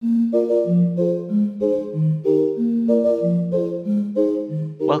Welcome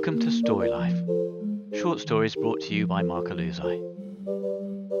to Story Life, short stories brought to you by Markaluzai.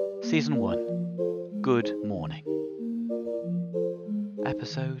 Season 1, Good Morning.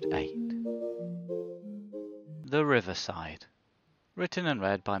 Episode 8. The Riverside, written and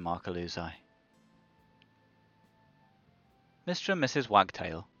read by Markaluzai. Mr. and Mrs.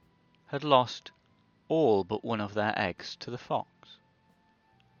 Wagtail had lost all but one of their eggs to the fox.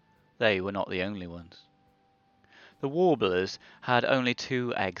 They were not the only ones. The warblers had only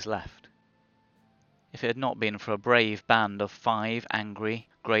 2 eggs left. If it had not been for a brave band of 5 angry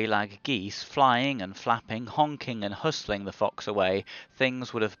grey-lag geese flying and flapping, honking and hustling the fox away,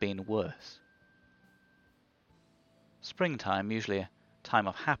 things would have been worse. Springtime, usually a time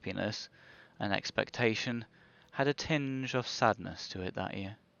of happiness and expectation, had a tinge of sadness to it that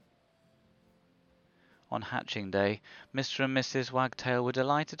year. On hatching day, Mr. and Mrs. Wagtail were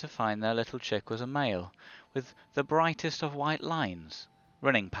delighted to find their little chick was a male, with the brightest of white lines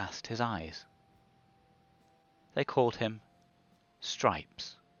running past his eyes. They called him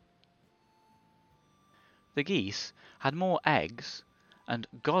Stripes. The geese had more eggs and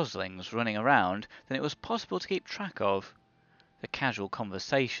goslings running around than it was possible to keep track of. The casual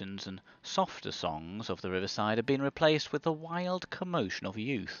conversations and softer songs of the riverside had been replaced with the wild commotion of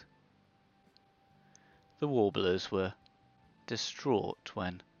youth. The warblers were distraught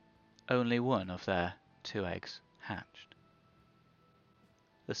when only one of their 2 eggs hatched.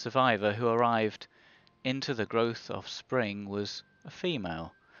 The survivor who arrived into the growth of spring was a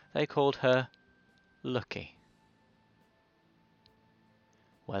female. They called her Lucky.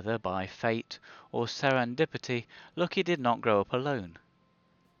 Whether by fate or serendipity, Lucky did not grow up alone.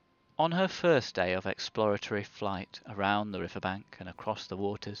 On her first day of exploratory flight around the riverbank and across the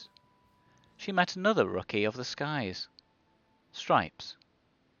waters, she met another rookie of the skies, Stripes.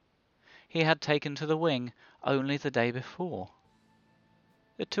 He had taken to the wing only the day before.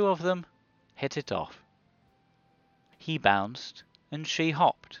 The 2 of them hit it off. He bounced and she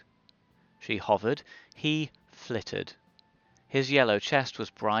hopped. She hovered, he flitted. His yellow chest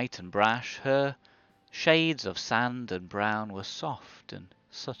was bright and brash, her shades of sand and brown were soft and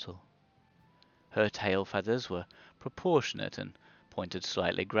subtle. Her tail feathers were proportionate and pointed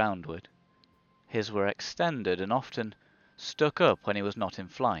slightly groundward. His were extended and often stuck up when he was not in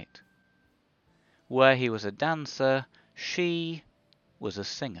flight. Where he was a dancer, she was a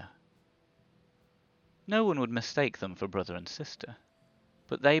singer. No one would mistake them for brother and sister,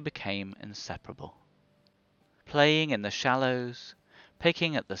 but they became inseparable. Playing in the shallows,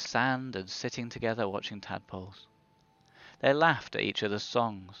 picking at the sand and sitting together watching tadpoles. They laughed at each other's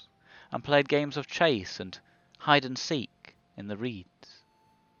songs and played games of chase and hide and seek in the reeds.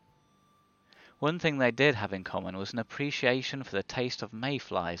 One thing they did have in common was an appreciation for the taste of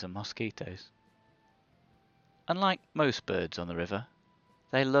mayflies and mosquitoes. Unlike most birds on the river,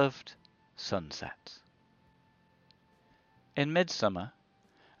 they loved sunsets. In midsummer,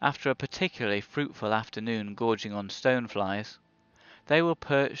 after a particularly fruitful afternoon gorging on stoneflies, they were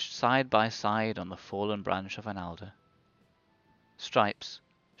perched side by side on the fallen branch of an alder. Stripes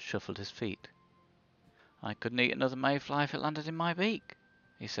shuffled his feet. "I couldn't eat another mayfly if it landed in my beak,"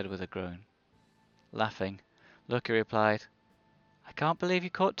 he said with a groan. Laughing, Lucky replied, "I can't believe you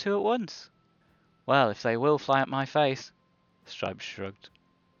caught 2 at once." "Well, if they will fly at my face." Stripes shrugged.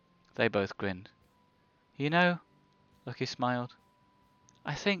 They both grinned. "You know," Lucky smiled,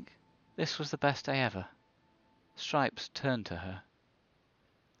 "I think this was the best day ever." Stripes turned to her,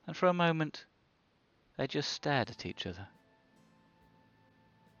 and for a moment they just stared at each other.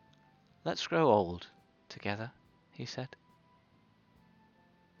 "Let's grow old together," he said.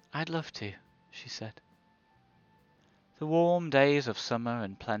 "I'd love to," she said. The warm days of summer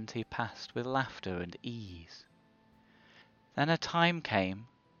and plenty passed with laughter and ease. Then a time came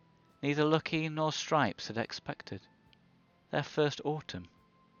neither Lucky nor Stripes had expected, their first autumn.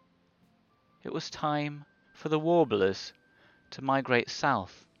 It was time for the warblers to migrate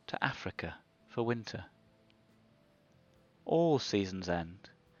south to Africa for winter. All seasons end,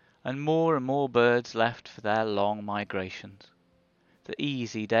 and more birds left for their long migrations. The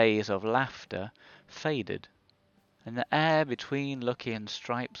easy days of laughter faded, and the air between Lucky and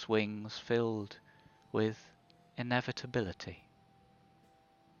Stripes' wings filled with inevitability.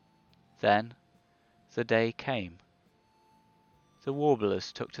 Then the day came. The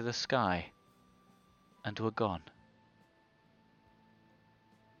warblers took to the sky and were gone.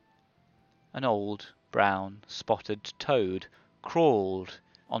 An old, brown, spotted toad crawled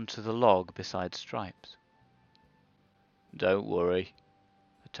onto the log beside Stripes. "Don't worry,"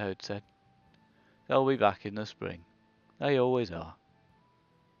 the toad said. "They'll be back in the spring. They always are."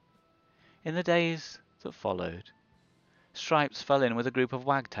 In the days that followed, Stripes fell in with a group of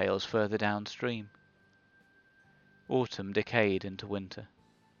wagtails further downstream. Autumn decayed into winter.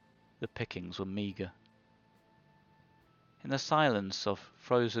 The pickings were meagre. In the silence of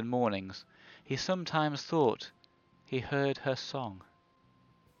frozen mornings, he sometimes thought he heard her song.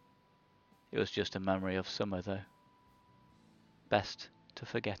 It was just a memory of summer, though. Best to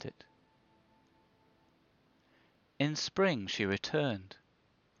forget it. In spring she returned,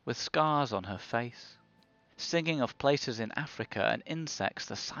 with scars on her face, singing of places in Africa and insects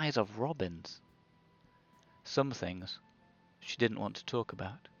the size of robins. Some things she didn't want to talk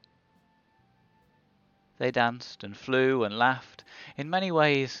about. They danced and flew and laughed, in many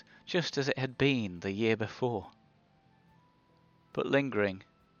ways just as it had been the year before. But lingering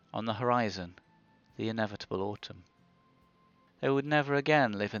on the horizon, the inevitable autumn. They would never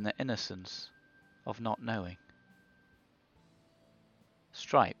again live in the innocence of not knowing.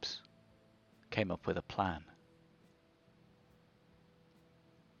 Stripes came up with a plan.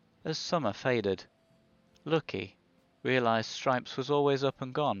 As summer faded, Lucky realized Stripes was always up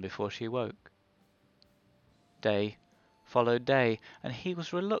and gone before she woke. Day followed day, and he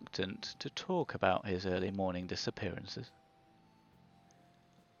was reluctant to talk about his early morning disappearances.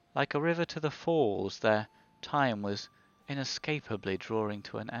 Like a river to the falls, their time was inescapably drawing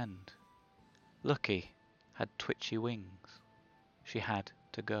to an end. Lucky had twitchy wings. She had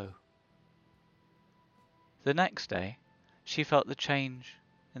to go. The next day, she felt the change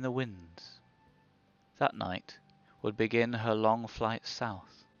in the winds. That night would begin her long flight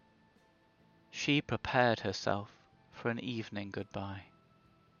south. She prepared herself for an evening goodbye.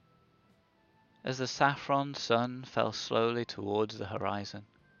 As the saffron sun fell slowly towards the horizon,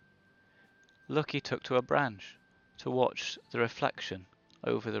 Lucky took to a branch to watch the reflection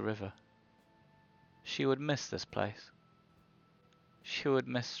over the river. She would miss this place. She would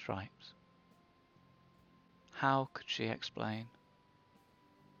miss Stripes. How could she explain?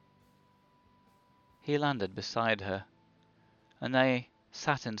 He landed beside her, and they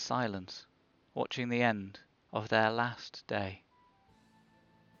sat in silence, watching the end of their last day.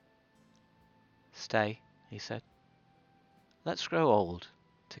 "Stay," he said. "Let's grow old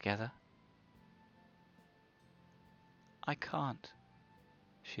together." "I can't,"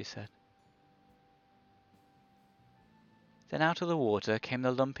 she said. Then out of the water came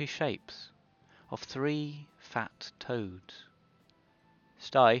the lumpy shapes of 3 fat toads.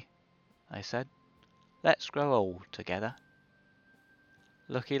 "Stay," they said. "Let's grow old together."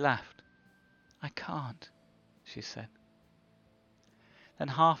 Lucky laughed. "I can't," she said. Then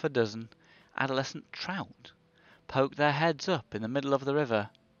 6 adolescent trout poked their heads up in the middle of the river.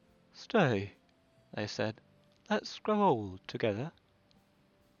 "Stay," they said. "Let's grow old together."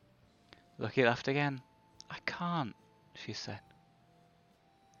 Lucky laughed again. "I can't," she said.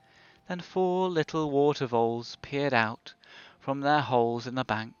 Then 4 little water voles peered out from their holes in the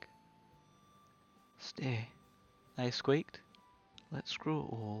bank. "Stay," they squeaked. "Let's grow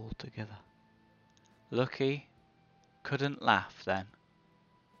old together." Lucky couldn't laugh then.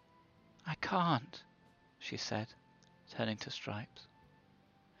 "I can't," she said, turning to Stripes.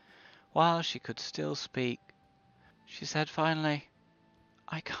 While she could still speak, she said finally,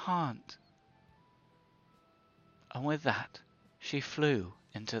 "I can't." And with that, she flew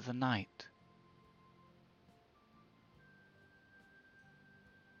into the night.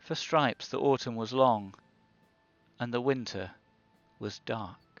 For Stripes, the autumn was long, and the winter was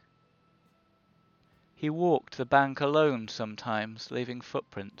dark. He walked the bank alone sometimes, leaving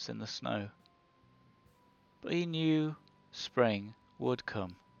footprints in the snow. But he knew spring would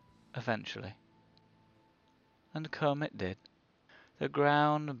come eventually. And come it did. The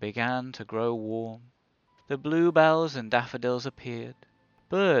ground began to grow warm. The bluebells and daffodils appeared.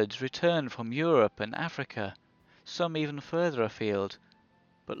 Birds returned from Europe and Africa, some even further afield,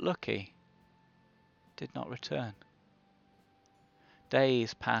 but Lucky did not return.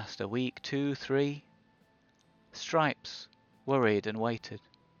 Days passed, a week, 2, 3. Stripes worried and waited.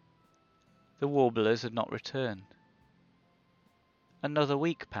 The warblers had not returned. Another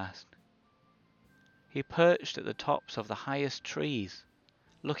week passed. He perched at the tops of the highest trees,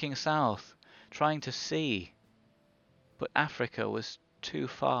 looking south, trying to see, but Africa was too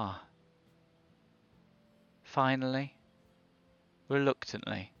far. Finally,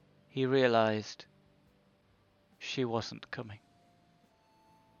 reluctantly, he realized she wasn't coming.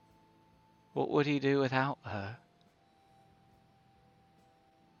 What would he do without her?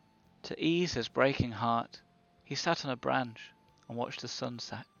 To ease his breaking heart, he sat on a branch and watched the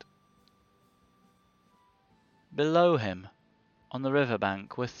sunset. Below him, on the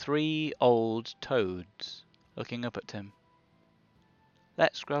riverbank, were 3 old toads looking up at him.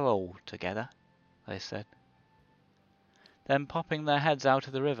 "Let's grow old together," they said. Then, popping their heads out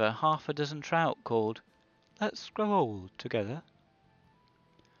of the river, half a dozen trout called, "Let's grow old together."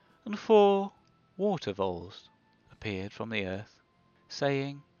 And 4 water voles appeared from the earth,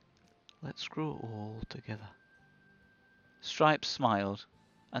 saying, "Let's grow old together." Stripes smiled,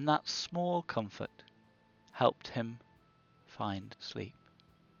 and that small comfort helped him find sleep.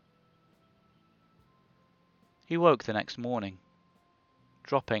 He woke the next morning,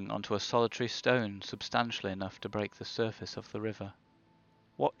 dropping onto a solitary stone substantial enough to break the surface of the river,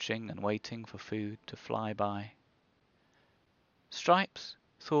 watching and waiting for food to fly by. Stripes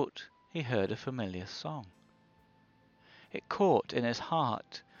thought he heard a familiar song. It caught in his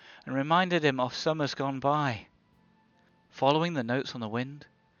heart and reminded him of summers gone by. Following the notes on the wind,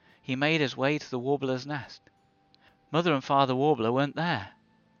 he made his way to the warbler's nest. Mother and Father Warbler weren't there,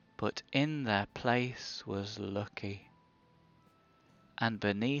 but in their place was Lucky. And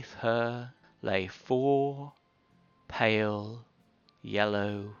beneath her lay 4 pale,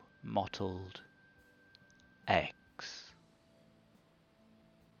 yellow, mottled eggs.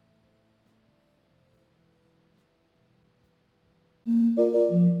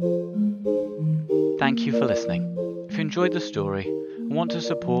 Thank you for listening. If you enjoyed the story and want to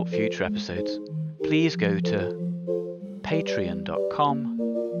support future episodes, please go to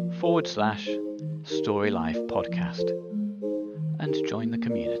patreon.com/storylifepodcast and join the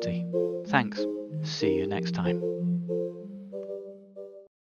community. Thanks. See you next time.